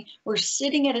Johnnie were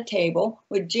sitting at a table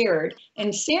with Jared,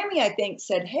 and Sammy, I think,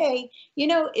 said, hey,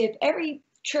 if every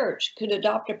church could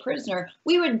adopt a prisoner,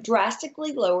 we would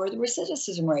drastically lower the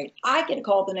recidivism rate. I get a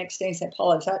call the next day and said,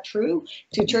 Paula, is that true?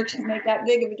 Do churches make that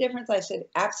big of a difference? I said,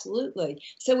 absolutely.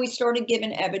 So we started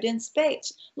giving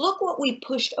evidence-based. Look what we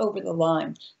pushed over the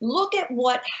line. Look at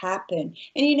what happened.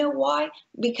 And you know why?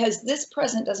 Because this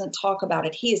president doesn't talk about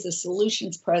it. He is a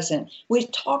solutions president.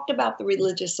 We've talked about the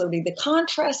religious liberty. The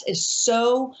contrast is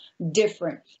so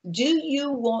different. Do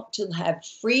you want to have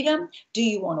freedom? Do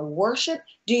you want to worship?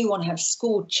 Do you want to have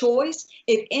school choice?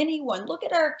 If anyone, look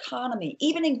at our economy.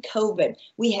 Even in COVID,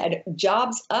 we had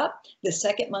jobs up. The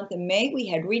second month in May, we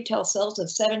had retail sales of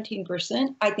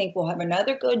 17%. I think we'll have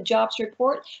another good jobs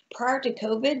report. Prior to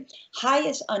COVID,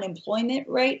 highest unemployment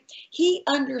rate. He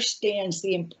understands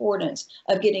the importance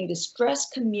of getting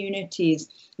distressed communities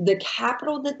the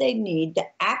capital that they need, the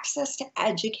access to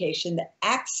education, the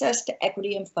access to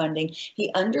equity and funding.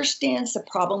 He understands the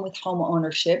problem with home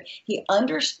ownership. He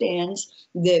understands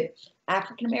that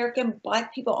African-American,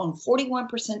 Black people own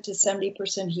 41% to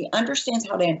 70%. He understands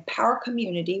how to empower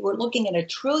community. We're looking at $1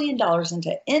 trillion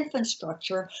into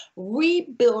infrastructure,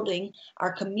 rebuilding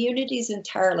our communities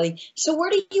entirely. So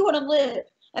where do you want to live?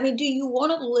 I mean, do you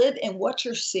want to live in what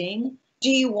you're seeing? Do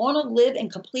you want to live in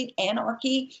complete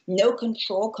anarchy, no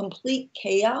control, complete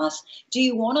chaos? Do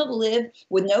you want to live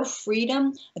with no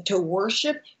freedom to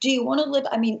worship? Do you want to live?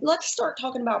 I mean, let's start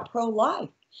talking about pro-life.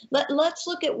 Let's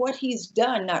look at what he's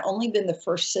done. Not only been the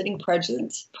first sitting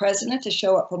president to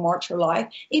show up for March for Life,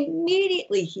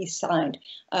 immediately he signed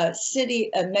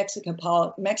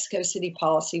Mexico City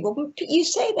policy. Well, you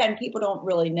say that and people don't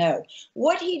really know.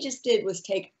 What he just did was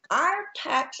take our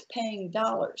tax-paying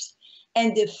dollars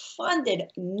and defunded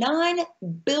 $9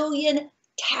 billion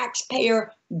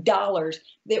taxpayer dollars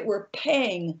that we're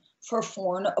paying for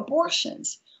foreign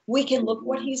abortions. We can look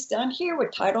what he's done here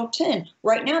with Title X.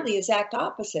 Right now, the exact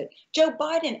opposite. Joe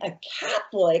Biden, a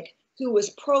Catholic who was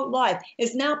pro-life,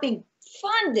 is now being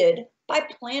funded by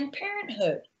Planned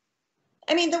Parenthood.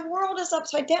 I mean, the world is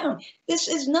upside down. This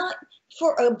is not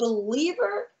for a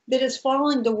believer that is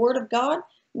following the word of God.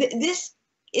 This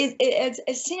is,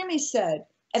 as Sammy said,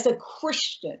 as a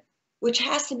Christian, which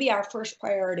has to be our first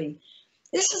priority.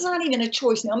 This is not even a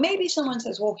choice. Now, maybe someone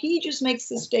says, well, he just makes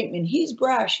this statement. He's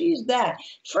brash. He's that.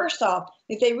 First off,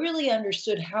 if they really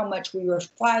understood how much we were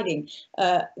fighting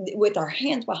with our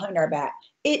hands behind our back,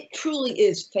 it truly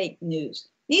is fake news.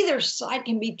 Neither side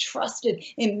can be trusted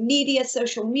in media,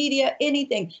 social media,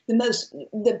 anything.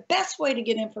 The best way to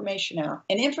get information out,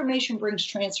 and information brings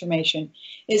transformation,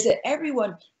 is that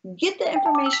everyone get the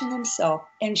information themselves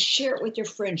and share it with your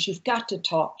friends. You've got to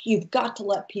talk. You've got to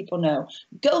let people know.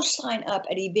 Go sign up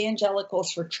at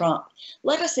Evangelicals for Trump.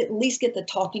 Let us at least get the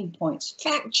talking points.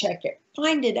 Fact check it.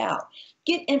 Find it out.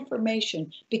 Get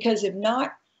information, because if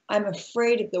not, I'm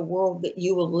afraid of the world that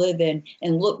you will live in.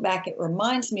 And look back, it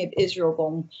reminds me of Israel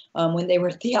going, when they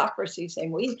were theocracy,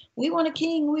 saying, we want a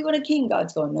king, we want a king.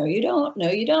 God's going, no, you don't, no,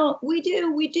 you don't. We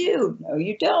do, we do. No,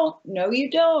 you don't, no, you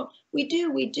don't. We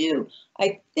do, we do.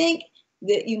 I think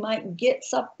that you might get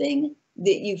something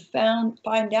that you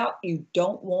find out you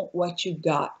don't want what you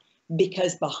got,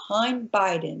 because behind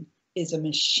Biden is a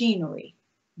machinery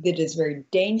that is very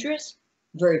dangerous,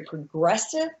 very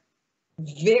progressive,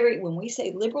 when we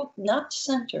say liberal, not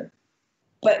center,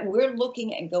 but we're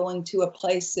looking at going to a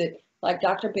place that, like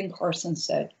Dr. Ben Carson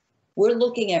said, we're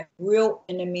looking at real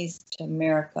enemies to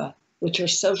America, which are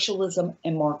socialism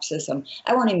and Marxism.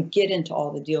 I won't even get into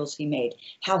all the deals he made,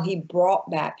 how he brought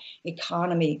back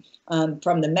economy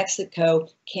from the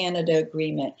Mexico-Canada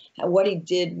agreement, what he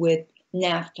did with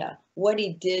NAFTA, what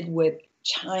he did with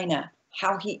China,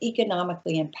 how he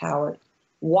economically empowered.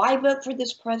 Why vote for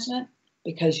this president?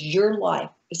 Because your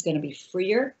life is going to be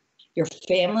freer, your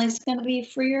family is going to be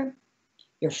freer,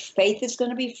 your faith is going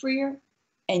to be freer,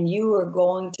 and you are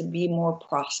going to be more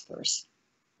prosperous.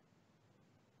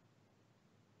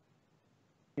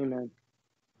 Amen.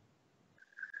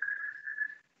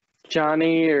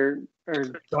 Johnnie or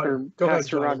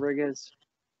Pastor Rodriguez?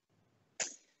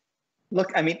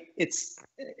 Look, I mean, it's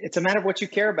a matter of what you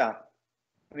care about.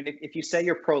 I mean, if you say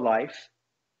you're pro-life,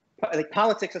 like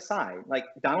politics aside, like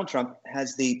Donald Trump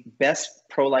has the best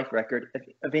pro-life record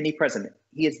of any president.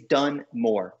 He has done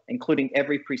more, including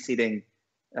every preceding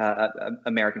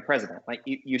American president. Like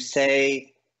you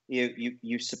say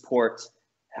you support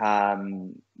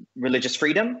religious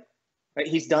freedom, right?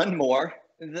 He's done more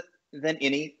than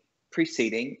any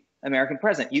preceding American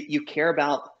president. You care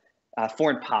about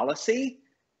foreign policy.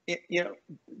 The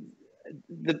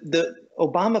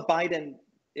Obama-Biden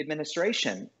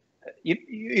administration.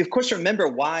 You of course remember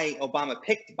why Obama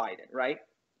picked Biden, right?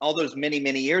 All those many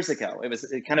years ago. It was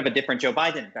kind of a different Joe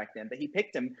Biden back then, but he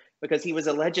picked him because he was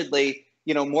allegedly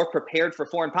more prepared for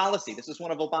foreign policy. This was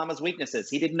one of Obama's weaknesses.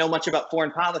 He didn't know much about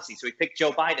foreign policy, so he picked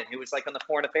Joe Biden, who was like on the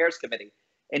Foreign Affairs Committee.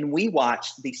 And we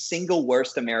watched the single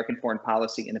worst American foreign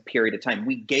policy in a period of time.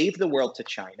 We gave the world to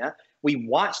China. We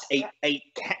watched a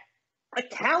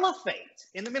caliphate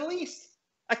in the Middle East,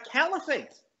 a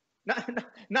caliphate,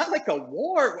 not like a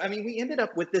war. I mean, we ended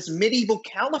up with this medieval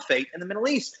caliphate in the Middle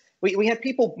East. We had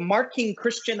people marking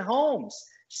Christian homes,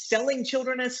 selling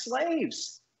children as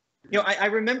slaves. I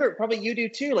remember, probably you do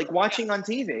too, like watching on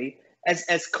TV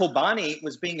as Kobani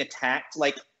was being attacked,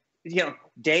 like,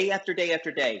 day after day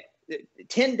after day,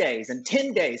 10 days and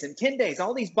 10 days and 10 days,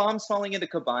 all these bombs falling into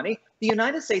Kobani. The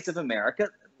United States of America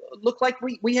looked like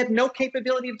we had no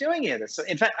capability of doing any of this. So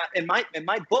in fact, in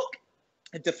my book,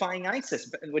 Defying ISIS,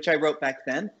 which I wrote back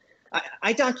then,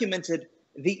 I documented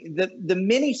the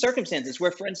many circumstances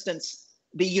where, for instance,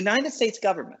 the United States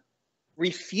government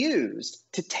refused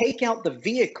to take out the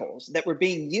vehicles that were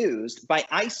being used by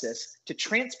ISIS to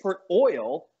transport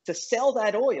oil, to sell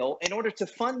that oil in order to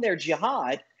fund their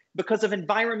jihad because of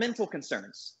environmental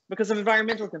concerns.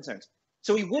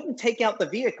 So we wouldn't take out the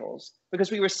vehicles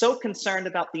because we were so concerned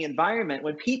about the environment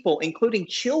when people, including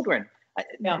children,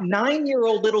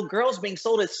 9-year-old little girls being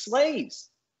sold as slaves.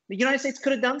 The United States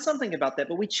could have done something about that,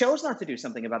 but we chose not to do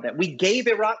something about that. We gave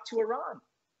Iraq to Iran.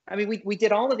 I mean, we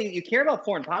did all of these. You care about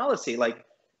foreign policy. Like,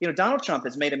 Donald Trump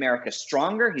has made America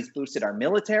stronger. He's boosted our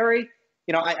military.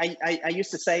 I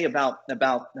used to say about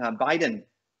Biden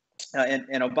and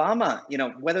Obama,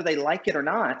 whether they like it or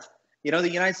not, the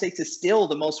United States is still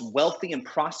the most wealthy and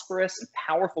prosperous and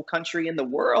powerful country in the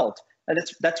world. And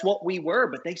that's what we were,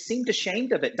 but they seemed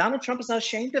ashamed of it. Donald Trump is not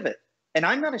ashamed of it, and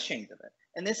I'm not ashamed of it.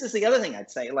 And this is the other thing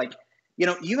I'd say, like,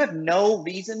 you have no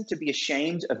reason to be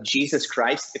ashamed of Jesus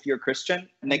Christ if you're a Christian,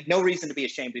 and like no reason to be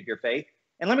ashamed of your faith.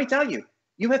 And let me tell you,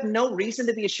 you have no reason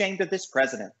to be ashamed of this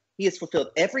president. He has fulfilled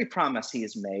every promise he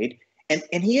has made, and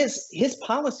his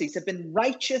policies have been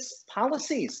righteous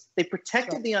policies. They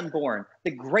protected the unborn,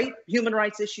 the great human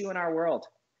rights issue in our world.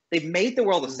 They've made the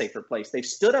world a safer place. They've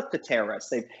stood up to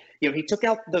terrorists. He took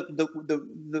out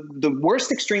the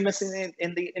worst extremists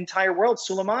in the entire world,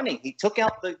 Soleimani. He took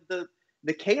out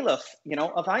the caliph,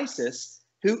 of ISIS,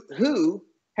 who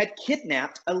had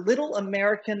kidnapped a little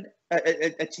American,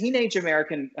 a teenage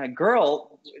American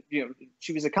girl.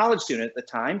 She was a college student at the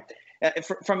time,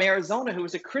 from Arizona, who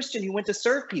was a Christian who went to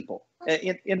serve people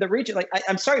in the region. Like,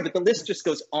 I'm sorry, but the list just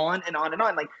goes on and on and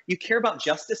on. Like, you care about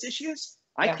justice issues?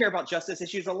 I care about justice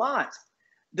issues a lot.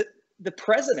 The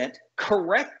president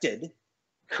corrected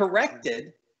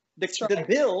the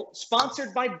bill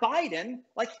sponsored by Biden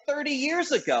like 30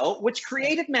 years ago, which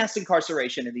created mass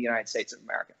incarceration in the United States of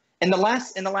America. In the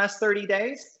last 30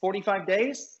 days, 45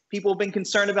 days, people have been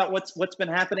concerned about what's been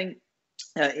happening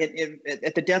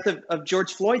at the death of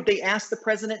George Floyd. They asked the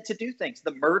president to do things.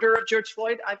 The murder of George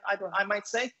Floyd, I might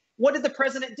say. What did the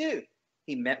president do?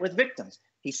 He met with victims.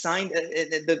 He signed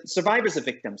the survivors of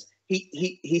victims.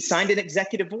 He signed an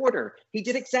executive order. He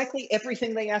did exactly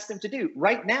everything they asked him to do.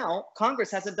 Right now,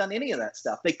 Congress hasn't done any of that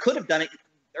stuff. They could have done it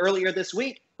earlier this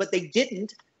week, but they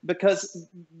didn't because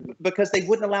they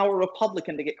wouldn't allow a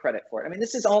Republican to get credit for it. I mean,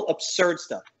 this is all absurd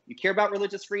stuff. You care about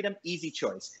religious freedom? Easy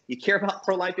choice. You care about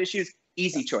pro-life issues?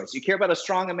 Easy choice. You care about a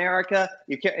strong America?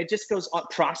 It just goes on.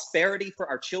 Prosperity for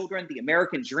our children, the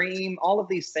American dream, all of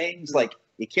these things. Like,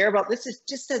 you care about this,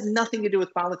 just has nothing to do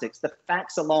with politics. The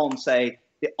facts alone say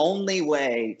the only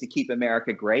way to keep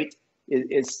America great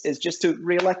is just to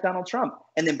reelect Donald Trump.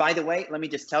 And then, by the way, let me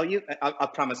just tell you, I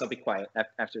promise I'll be quiet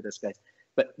after this, guys.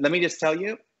 But let me just tell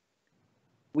you,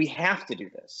 we have to do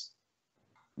this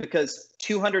because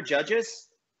 200 judges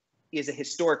is a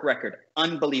historic record.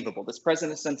 Unbelievable. This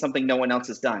president's done something no one else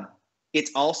has done.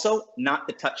 It's also not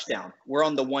the touchdown. We're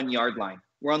on the 1 yard line.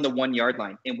 We're on the 1 yard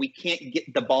line, and we can't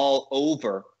get the ball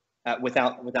over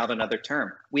without another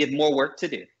term. We have more work to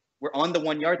do. We're on the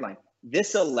 1 yard line.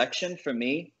 This election for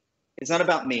me is not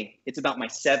about me. It's about my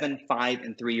 7, 5,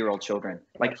 and 3-year-old children.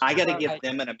 Like, I got to give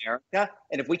them an America,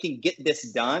 and if we can get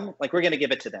this done, like, we're going to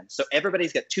give it to them. So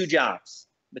everybody's got 2 jobs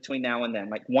between now and then.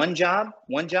 Like, one job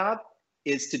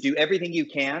is to do everything you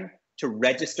can to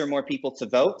register more people to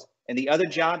vote, and the other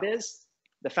job is,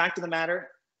 the fact of the matter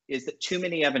is that too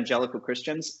many evangelical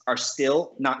Christians are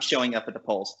still not showing up at the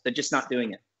polls. They're just not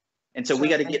doing it. And so we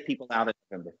got to get people out in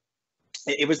November.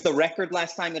 It was the record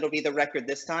last time. It'll be the record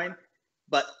this time.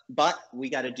 But we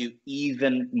got to do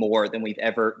even more than we've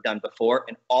ever done before.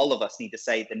 And all of us need to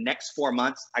say, the next 4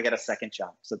 months, I got a second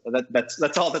job. So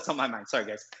that's all that's on my mind. Sorry,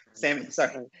 guys. Sammy,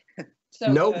 sorry.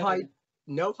 No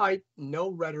hype,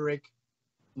 no rhetoric,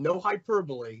 no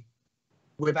hyperbole.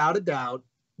 Without a doubt,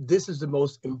 this is the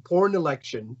most important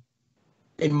election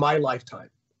in my lifetime.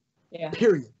 Yeah.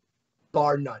 Period.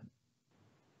 Bar none.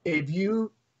 If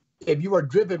you are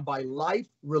driven by life,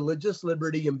 religious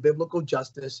liberty, and biblical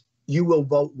justice, you will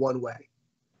vote one way.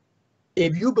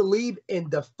 If you believe in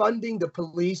defunding the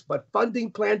police but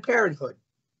funding Planned Parenthood,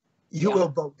 you will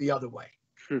vote the other way.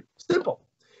 Simple.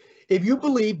 If you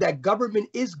believe that government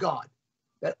is God,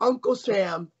 that Uncle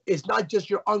Sam is not just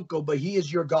your uncle, but he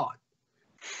is your God,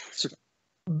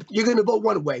 you're going to vote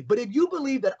one way. But if you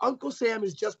believe that Uncle Sam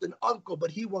is just an uncle,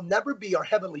 but he will never be our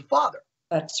Heavenly Father,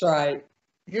 that's right,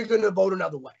 you're going to vote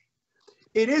another way.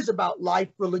 It is about life,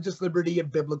 religious liberty,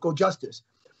 and biblical justice.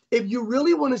 If you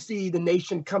really want to see the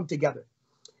nation come together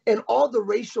and all the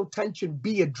racial tension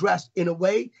be addressed in a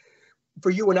way for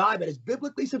you and I that is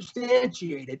biblically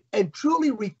substantiated and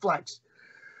truly reflects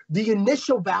the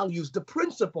initial values, the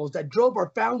principles that drove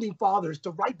our founding fathers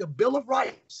to write the Bill of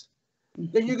Rights,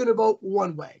 then you're going to vote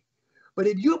one way. But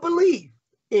if you believe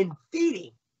in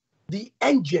feeding the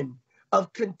engine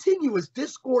of continuous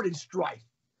discord and strife,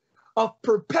 of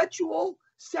perpetual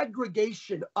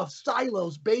segregation of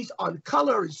silos based on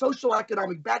color and social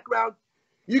economic background,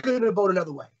 you're going to vote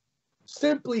another way.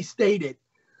 Simply stated,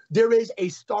 there is a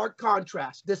stark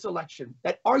contrast this election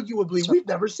that arguably we've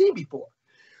never seen before.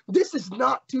 This is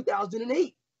not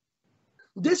 2008.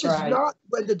 This is not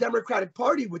when the Democratic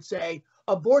Party would say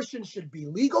abortion should be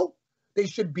legal, they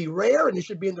should be rare, and they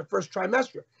should be in the first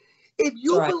trimester. If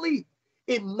you believe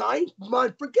in 9th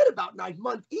month, forget about 9th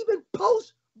month, even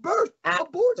post-birth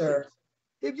abortions,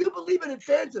 if you believe in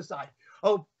infanticide,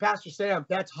 oh, Pastor Sam,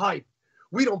 that's hype.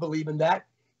 We don't believe in that.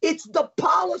 It's the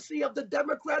policy of the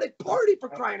Democratic Party, for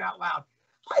crying out loud.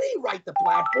 I didn't write the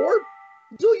platform.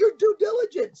 Do your due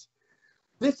diligence.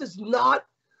 This is not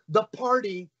the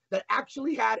party that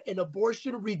actually had an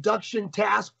abortion reduction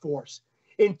task force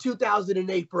in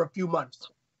 2008 for a few months.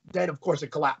 Then, of course,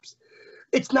 it collapsed.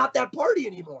 It's not that party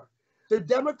anymore. The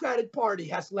Democratic Party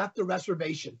has left the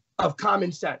reservation of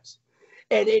common sense.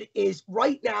 And it is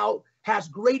right now has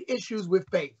great issues with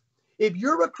faith. If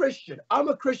you're a Christian, I'm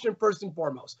a Christian first and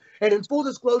foremost. And in full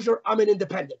disclosure, I'm an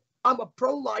independent. I'm a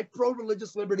pro-life,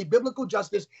 pro-religious liberty, biblical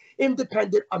justice,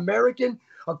 independent American,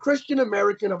 a Christian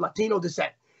American of Latino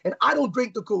descent. And I don't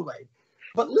drink the Kool-Aid.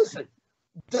 But listen,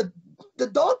 the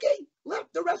donkey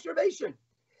left the reservation.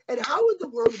 And how in the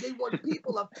world do they want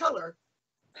people of color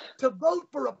to vote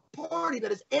for a party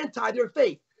that is anti their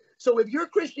faith? So if your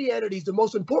Christianity is the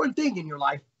most important thing in your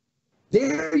life,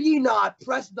 dare ye not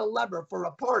press the lever for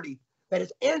a party that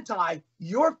is anti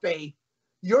your faith,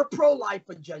 your pro-life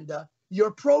agenda, your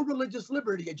pro-religious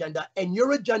liberty agenda, and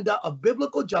your agenda of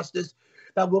biblical justice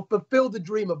that will fulfill the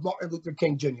dream of Martin Luther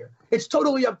King Jr. It's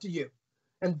totally up to you.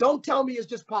 And don't tell me it's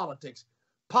just politics.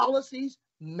 Policies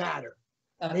matter.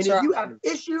 And if you have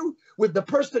issue with the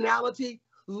personality,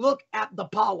 look at the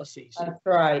policies. That's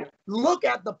right. Look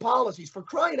at the policies. For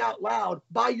crying out loud,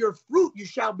 by your fruit you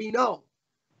shall be known.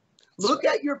 Look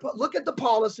at the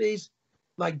policies,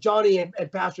 like Johnnie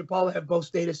and Pastor Paula have both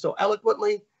stated so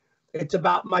eloquently. It's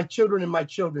about my children and my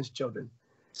children's children.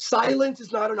 Silence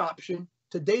is not an option.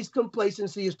 Today's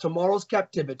complacency is tomorrow's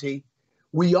captivity.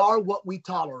 We are what we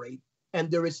tolerate, and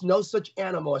there is no such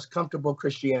animal as comfortable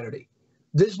Christianity.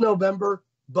 This November,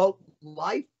 vote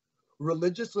life,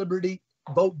 religious liberty,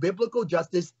 vote biblical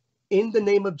justice in the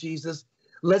name of Jesus.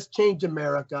 Let's change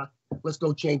America. Let's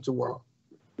go change the world.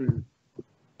 Amen.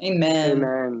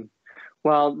 Amen.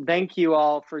 Well, thank you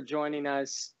all for joining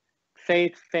us.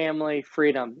 Faith, family,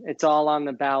 freedom. It's all on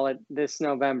the ballot this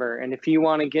November. And if you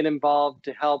want to get involved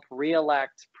to help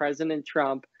re-elect President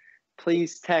Trump,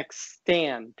 please text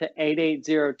STAN to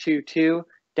 88022.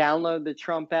 Download the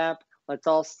Trump app. Let's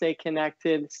all stay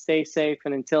connected, stay safe.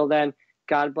 And until then,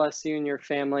 God bless you and your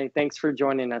family. Thanks for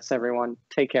joining us, everyone.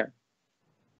 Take care.